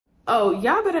Oh,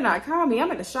 y'all better not call me. I'm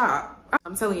at the shop.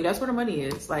 I'm telling you, that's where the money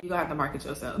is. Like, you gonna have to market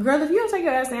yourself. Girl, if you don't take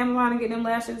your ass to Amazon and get them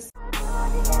lashes.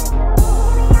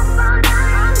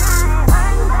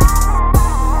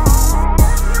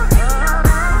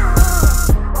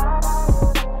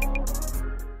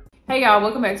 Hey y'all,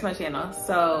 welcome back to my channel.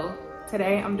 So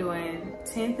today I'm doing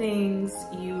 10 things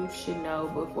you should know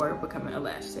before becoming a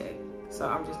lash tech. So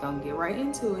I'm just gonna get right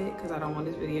into it because I don't want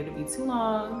this video to be too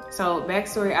long. So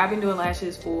backstory, I've been doing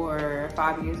lashes for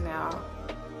 5 years now.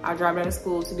 I dropped out of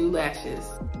school to do lashes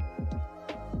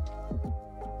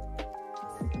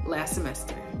last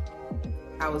semester.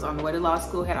 I was on the way to law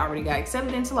school, had already got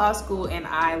accepted into law school, and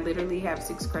I literally have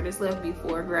 6 credits left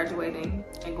before graduating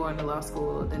and going to law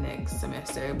school the next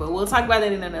semester. But we'll talk about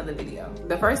that in another video.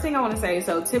 The first thing I wanna say,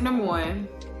 so tip number 1,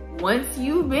 once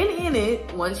you've been in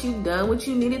it, once you've done what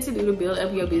you needed to do to build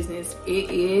up your business, it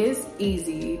is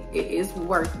easy, it is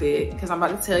worth it. Cause I'm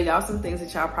about to tell y'all some things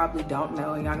that y'all probably don't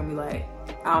know and y'all gonna be like,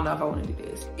 I don't know if I wanna do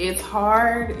this. It's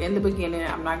hard in the beginning,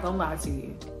 I'm not gonna lie to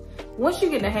you. Once you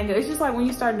get the hang of it, it's just like when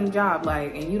you start a new job,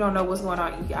 like, and you don't know what's going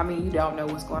on. I mean, you don't know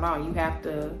what's going on. You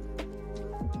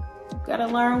gotta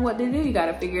learn what to do. You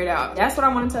gotta figure it out. That's what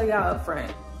I wanna tell y'all up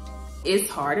front. It's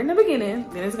hard in the beginning,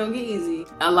 then it's gonna get easy.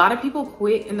 A lot of people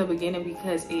quit in the beginning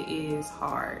because it is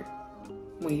hard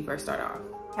when you first start off.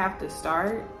 You have to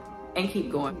start and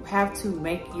keep going. You have to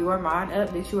make your mind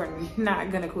up that you are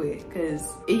not gonna quit.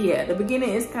 Cause yeah, the beginning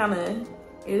is kinda,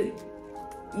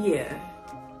 yeah.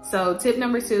 So tip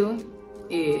number 2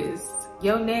 is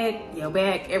your neck, your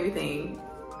back, everything.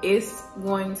 It's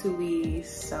going to be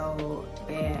so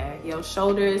bad. Your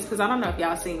shoulders, cause I don't know if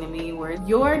y'all seen the meme where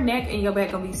your neck and your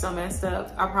back gonna be so messed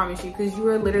up. I promise you, cause you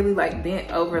are literally like bent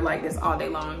over like this all day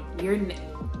long. Your neck,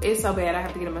 it's so bad. I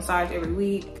have to get a massage every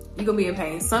week. You're gonna be in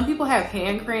pain. Some people have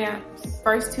hand cramps.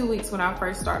 First 2 weeks when I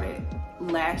first started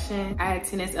lashing, I had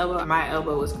tennis elbow. My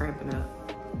elbow was cramping up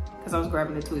because I was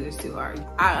grabbing the tweezers too hard.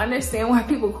 I understand why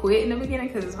people quit in the beginning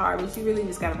because it's hard, but you really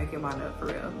just gotta make your mind up for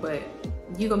real. But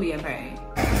you're gonna be in pain.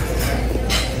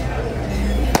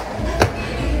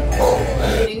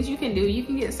 Things you can do, you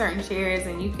can get certain chairs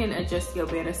and you can adjust your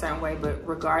bed a certain way, but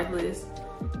regardless,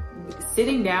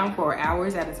 sitting down for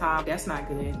hours at a time, that's not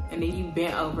good. And then you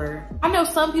bent over. I know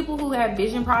some people who have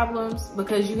vision problems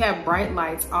because you have bright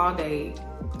lights all day.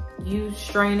 You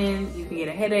straining, you can get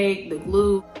a headache, the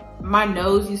glue. My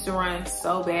nose used to run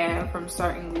so bad from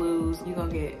certain glues. You're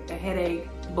gonna get a headache.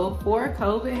 Before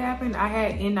COVID happened, I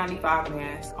had N95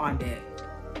 masks on deck.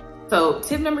 So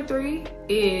tip number 3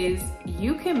 is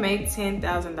you can make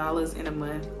 $10,000 in a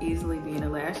month easily being a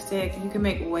lash tech. You can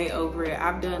make way over it.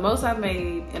 Most I've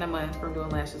made in a month from doing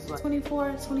lashes like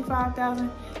 24, 25,000.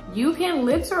 You can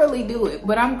literally do it,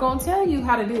 but I'm gonna tell you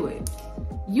how to do it.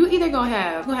 You either gonna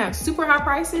have super high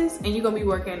prices and you're gonna be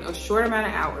working a short amount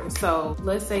of hours. So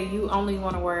let's say you only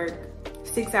wanna work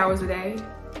 6 hours a day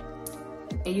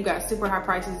and you got super high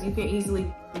prices, you can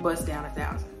easily bust down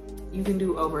 1,000. You can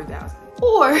do over 1,000.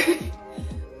 Or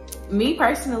me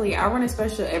personally, I run a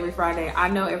special every Friday. I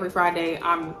know every Friday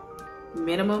I'm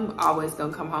minimum always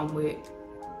gonna come home with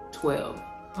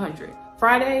 $1,200.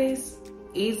 Fridays,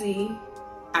 easy,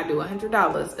 I do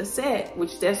 $100 a set,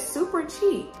 which that's super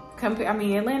cheap. I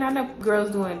mean, Atlanta, I know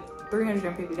girls doing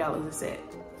 $350 a set.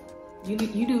 You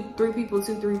do 3 people,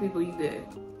 2-3 people, you good.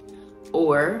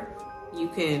 Or you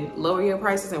can lower your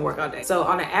prices and work all day. So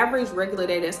on an average regular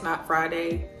day that's not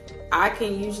Friday, I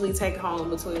can usually take home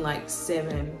between like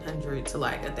 $700 to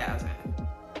like $1,000.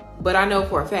 But I know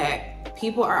for a fact,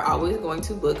 people are always going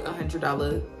to book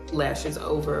 $100 lashes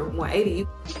over $180.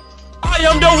 I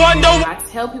am the one, I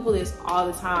tell people this all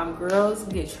the time. Girls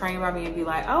get trained by me and be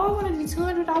like, oh, I want to do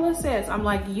 $200 sets. I'm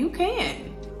like, you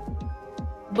can.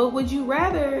 But would you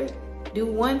rather do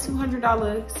one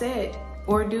 $200 set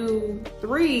or do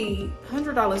 3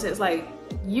 $100 sets? Like,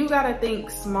 you gotta think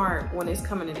smart when it's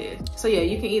coming to this. So yeah,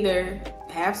 you can either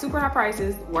have super high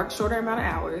prices, work shorter amount of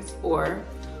hours, or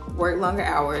work longer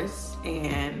hours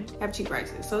and have cheap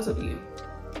prices. So it's up to you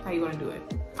how you wanna do it.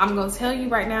 I'm gonna tell you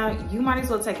right now, you might as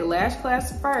well take a lash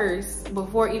class first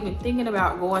before even thinking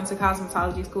about going to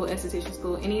cosmetology school, esthetician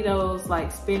school, any of those,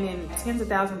 like spending tens of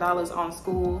thousands of dollars on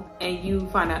school and you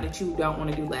find out that you don't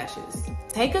wanna do lashes.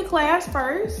 Take a class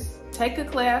first. Take a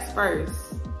class first.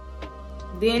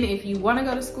 Then if you wanna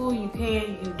go to school, you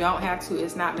can. You don't have to,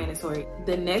 it's not mandatory.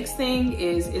 The next thing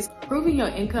is proving your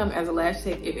income as a lash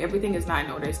tech. If everything is not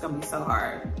in order, it's gonna be so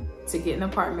hard to get an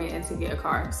apartment and to get a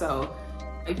car. So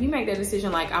if you make that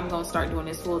decision, like I'm gonna start doing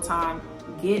this full time,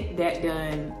 get that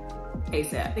done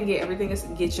ASAP. And get everything,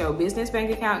 get your business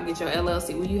bank account, get your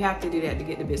LLC. Well, you have to do that to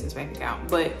get the business bank account.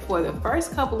 But for the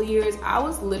first couple of years, I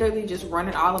was literally just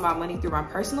running all of my money through my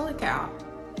personal account,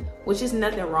 which is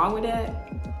nothing wrong with that.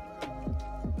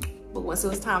 But once it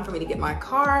was time for me to get my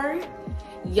card,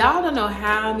 y'all don't know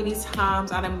how many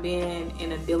times I done been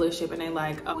in a dealership and they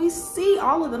like, oh, we see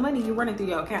all of the money you running through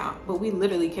your account, but we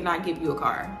literally cannot give you a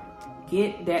car.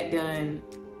 Get that done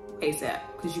ASAP,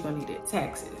 because you're gonna need it.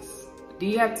 Taxes. Do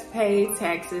you have to pay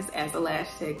taxes as a lash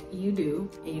tech? You do,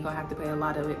 and you're gonna have to pay a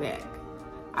lot of it back.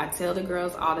 I tell the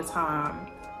girls all the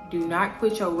time, do not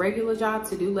quit your regular job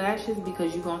to do lashes,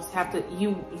 because you're gonna have to,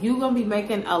 you're gonna be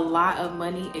making a lot of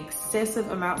money, excessive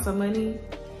amounts of money,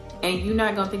 and you're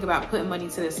not gonna think about putting money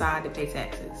to the side to pay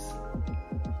taxes.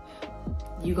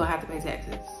 You're gonna have to pay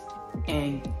taxes.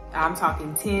 And I'm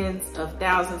talking tens of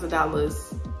thousands of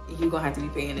dollars you're gonna have to be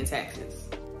paying in taxes.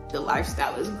 The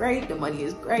lifestyle is great, the money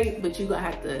is great, but you're gonna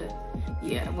have to,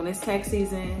 yeah, when it's tax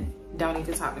season, don't need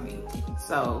to talk to me.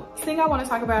 So, the thing I wanna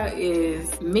talk about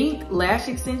is mink lash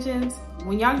extensions.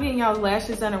 When y'all getting y'all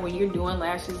lashes done or when you're doing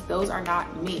lashes, those are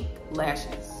not mink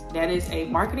lashes. That is a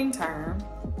marketing term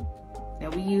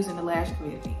that we use in the lash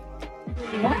community.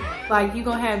 Like, you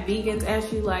gonna have vegans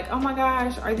ask you like, oh my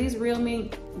gosh, are these real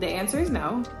mink? The answer is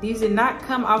no. These did not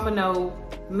come off of no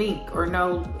mink or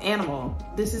no animal.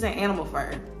 This is an animal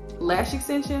fur. Lash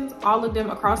extensions, all of them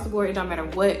across the board, it don't matter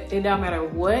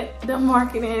what the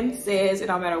marketing says, it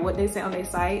don't matter what they say on their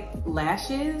site.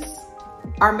 Lashes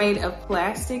are made of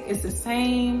plastic. It's the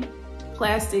same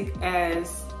plastic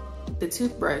as the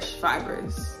toothbrush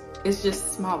fibers. It's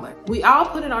just smaller. We all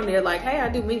put it on there like, hey, I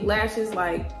do mink lashes.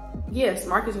 Like, yes,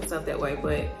 market yourself that way,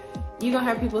 but you're gonna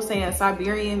have people saying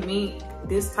Siberian mink,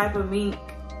 this type of mink,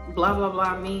 blah, blah,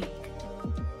 blah mink,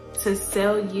 to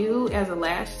sell you as a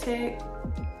lash tech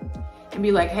and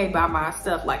be like, hey, buy my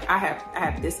stuff. Like, I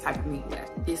have this type of mink lash.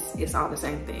 It's all the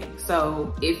same thing.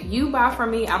 So if you buy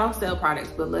from me, I don't sell products,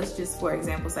 but let's just, for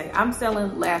example, say I'm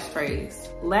selling lash trays.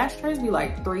 Lash trays be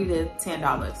like $3 to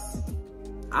 $10.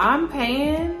 I'm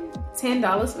paying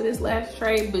 $10 for this lash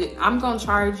tray, but I'm gonna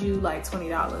charge you like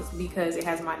 $20 because it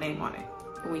has my name on it.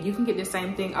 When you can get the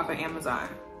same thing off of Amazon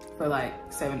for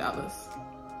like $7.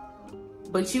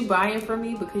 But you buying from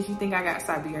me because you think I got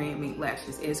Siberian mink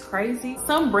lashes. It's crazy.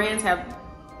 Some brands have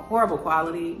horrible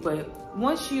quality, but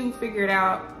once you figure it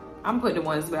out, I'm putting the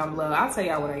ones down below. I'll tell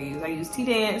y'all what I use. I use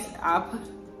T-Dance. I'll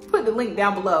put the link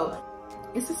down below.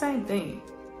 It's the same thing.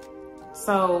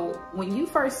 So when you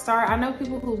first start, I know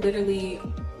people who literally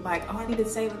like, oh, I need to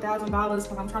save $1,000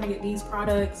 because I'm trying to get these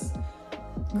products.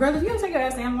 Girl, if you don't take your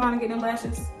ass to Amazon and get them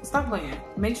lashes, stop playing.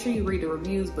 Make sure you read the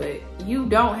reviews, but you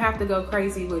don't have to go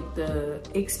crazy with the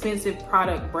expensive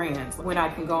product brands when I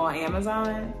can go on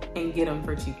Amazon and get them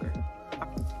for cheaper.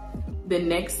 The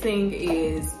next thing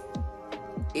is,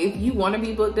 if you want to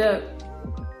be booked up,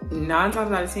 9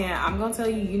 times out of 10, I'm gonna tell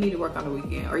you, you need to work on the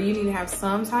weekend, or you need to have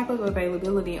some type of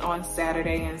availability on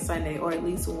Saturday and Sunday, or at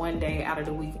least one day out of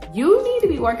the week. You need to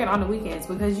be working on the weekends,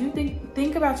 because you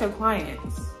think about your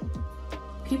clients.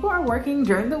 People are working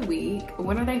during the week.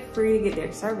 When are they free to get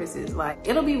their services? Like,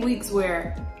 it'll be weeks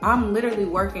where I'm literally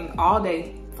working all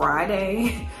day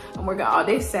Friday, I'm working all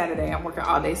day Saturday, I'm working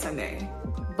all day Sunday.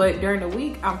 But during the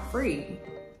week, I'm free.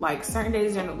 Like, certain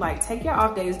days, like, take your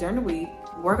off days during the week,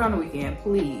 work on the weekend,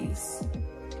 please.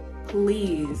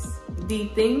 Please. The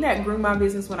thing that grew my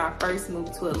business when I first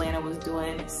moved to Atlanta was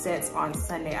doing sets on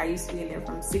Sunday. I used to be in there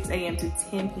from 6 a.m. to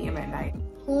 10 p.m. at night.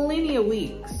 Plenty of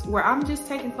weeks where I'm just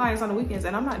taking clients on the weekends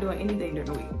and I'm not doing anything during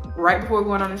the week. Right before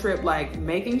going on a trip, like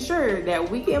making sure that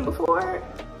weekend before,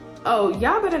 oh,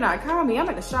 y'all better not call me, I'm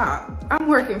at the shop. I'm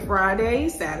working Friday,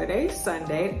 Saturday,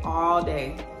 Sunday, all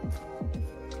day.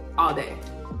 All day.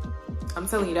 I'm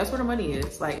telling you, that's where the money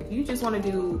is. Like, if you just want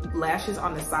to do lashes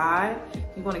on the side,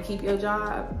 you want to keep your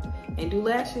job and do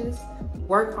lashes,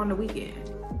 work on the weekend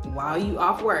while you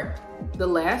off work. The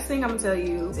last thing I'm gonna tell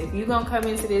you is, if you're gonna come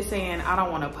into this saying, I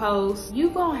don't want to post,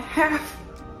 you're gonna have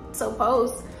to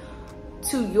post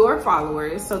to your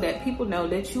followers so that people know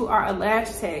that you are a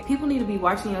lash tech. People need to be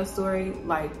watching your story,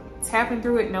 like tapping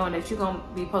through it, knowing that you're gonna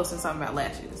be posting something about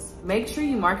lashes. Make sure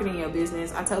you marketing your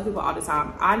business. I tell people all the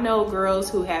time, I know girls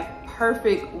who have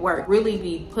perfect work, really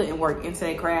be putting work into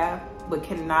their craft, but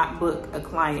cannot book a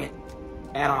client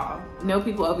at all. I know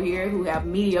people over here who have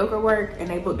mediocre work and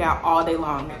they booked out all day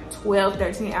long, 12,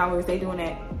 13 hours. They doing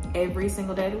that every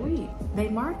single day of the week. They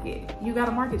market. You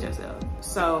gotta market yourself.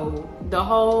 So the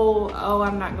whole, oh,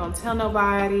 I'm not gonna tell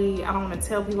nobody, I don't wanna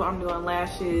tell people I'm doing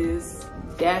lashes,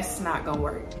 that's not gonna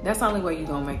work. That's the only way you're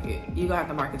gonna make it. You're gonna have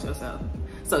to market yourself.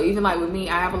 So even like with me,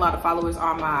 I have a lot of followers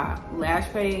on my lash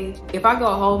page. If I go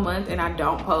a whole month and I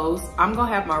don't post, I'm gonna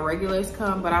have my regulars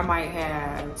come, but I might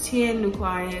have 10 new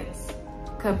clients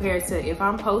compared to if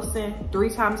I'm posting 3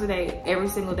 times a day, every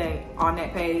single day on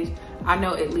that page. I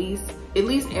know at least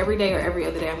every day or every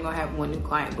other day, I'm gonna have 1 new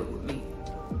client booked with me.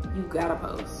 You gotta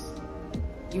post.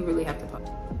 You really have to post.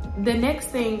 The next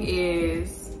thing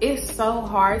is, it's so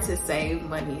hard to save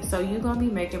money. So you're gonna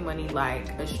be making money like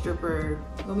a stripper,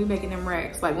 you're gonna be making them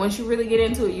racks. Like once you really get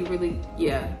into it, you really,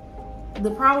 yeah.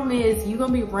 The problem is you're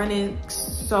gonna be running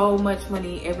so much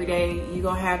money every day. You're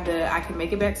gonna have the, I can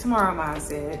make it back tomorrow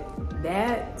mindset.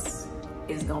 That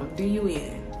is gonna do you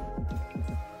in.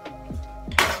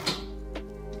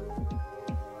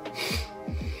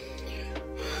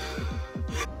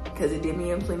 Because it did me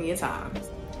in plenty of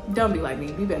times. Don't be like me,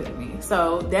 be better than me.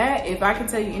 So that, if I can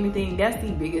tell you anything, that's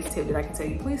the biggest tip that I can tell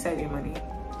you. Please save your money.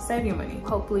 Save your money.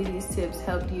 Hopefully these tips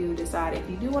help you decide if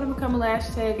you do want to become a lash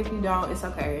tech. If you don't, it's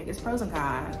okay. It's pros and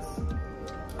cons.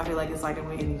 I feel like it's like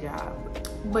with any job.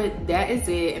 But that is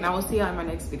it, and I will see y'all in my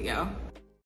next video.